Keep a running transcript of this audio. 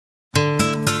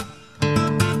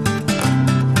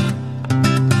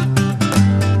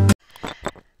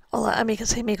Hola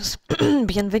amigas y amigos,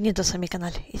 bienvenidos a mi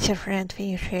canal. It's your friend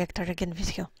Finnish Reactor again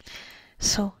with you.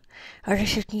 So, I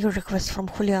received new request from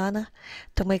Juliana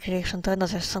to make reaction to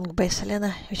another song by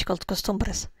Selena, which is called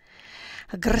Costumbres.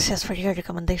 Gracias for your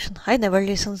recommendation. I never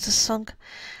listened to this song.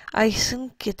 I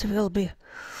think it will be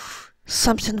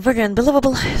something very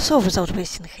unbelievable, so without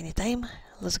wasting any time,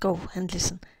 let's go and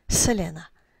listen.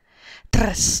 Selena.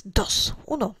 3, 2,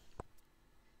 1.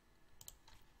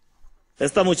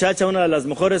 Esta muchacha, una de las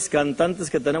mejores cantantes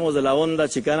que tenemos de la onda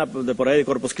chicana de por ahí de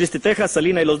Corpus Christi, Texas,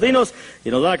 Selena y los Dinos, y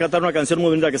nos van a cantar una canción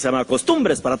muy bonita que se llama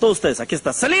Costumbres para todos ustedes. Aquí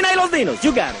está Selena y los Dinos. You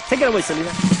got it. Take it away,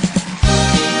 Selena.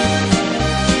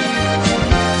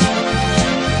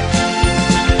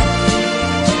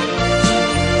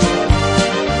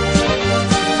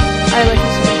 I like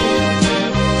this one.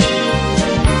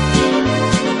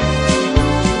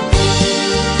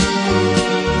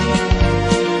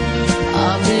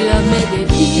 Háblame de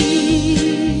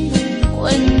ti,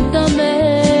 cuéntame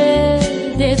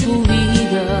de tu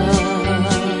vida.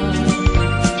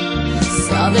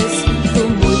 Sabes tú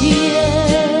muy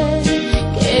bien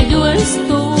que yo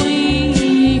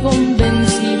estoy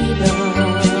convencida.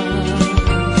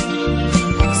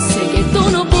 Sé que tú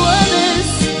no puedes,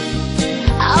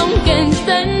 aunque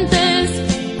intentes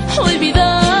olvidarme,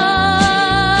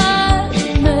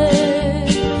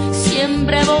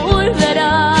 siempre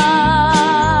volverás.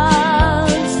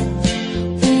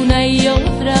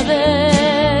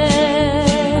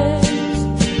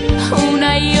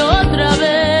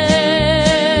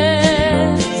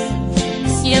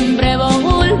 Siempre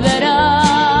volverás,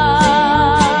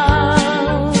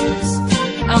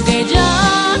 aunque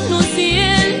ya no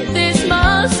sientes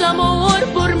más amor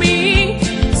por mí,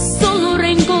 solo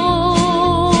rencor.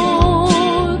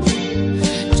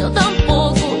 Yo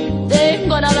tampoco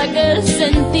tengo nada que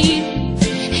sentir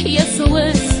y eso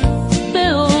es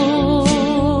peor.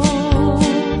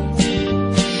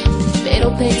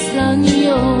 Pero te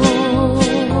extraño,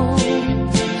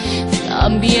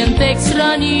 también te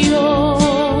extraño.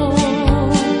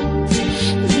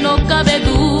 No cabe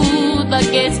duda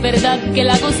que es verdad que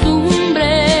la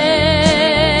costumbre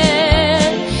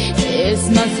es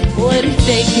más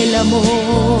fuerte que el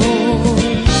amor.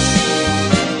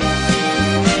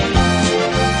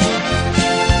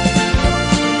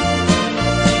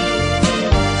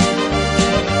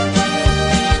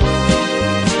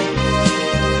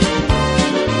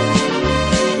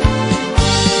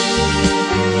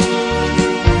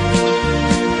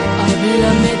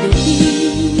 Háblame de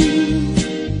ti,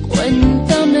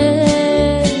 cuéntame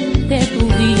de tu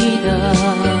vida.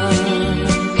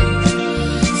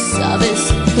 Sabes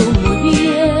tú muy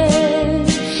bien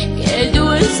que yo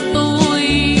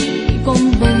estoy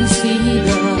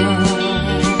convencida.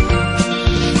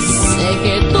 Sé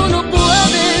que tú no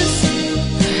puedes,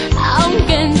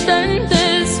 aunque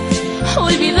intentes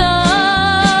olvidarme,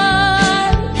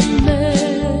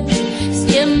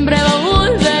 siempre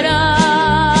volverás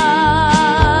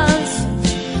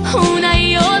una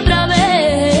y otra vez,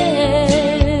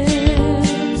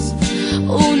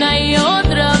 una y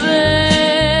otra vez,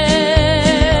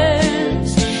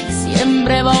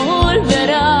 siempre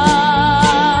volverás,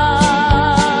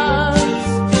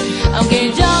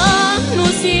 aunque ya no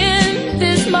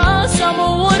sientes más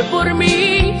amor por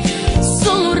mí,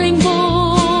 solo rencor.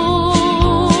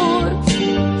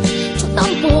 Yo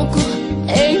tampoco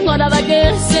tengo nada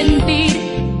que sentir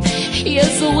y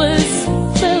eso es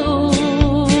peor.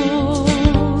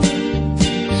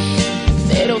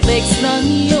 Pero te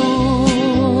extraño,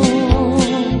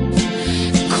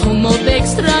 como te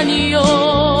extraño.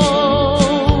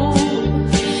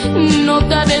 No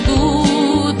cabe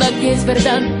duda que es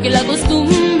verdad que la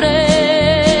costumbre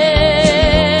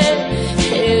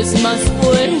es más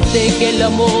fuerte que el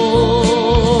amor.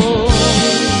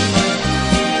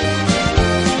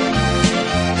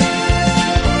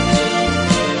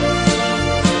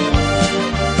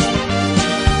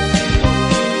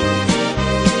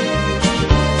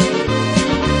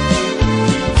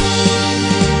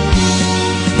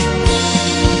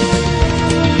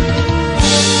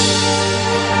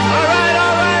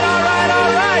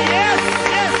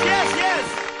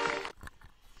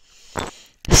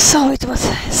 So it was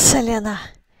Selena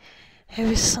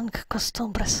with song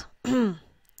Costumbres.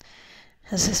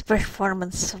 This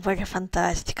performance very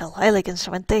fantastical. I like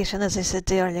instrumentation, as I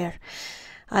said earlier.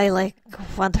 I like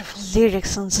wonderful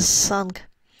lyrics on this song.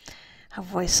 A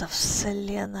voice of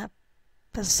Selena,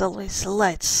 as always,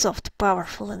 light, soft,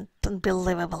 powerful, and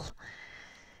unbelievable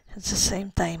at the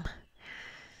same time.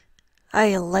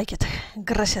 I like it.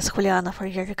 Gracias, Juliana, for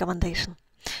your recommendation.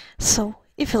 So,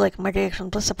 If you like my reaction,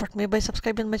 please support me by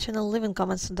subscribing my channel, leaving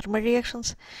comments under my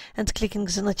reactions, and clicking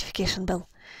the notification bell.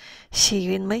 See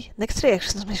you in my next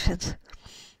reactions, my friends.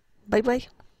 Bye bye.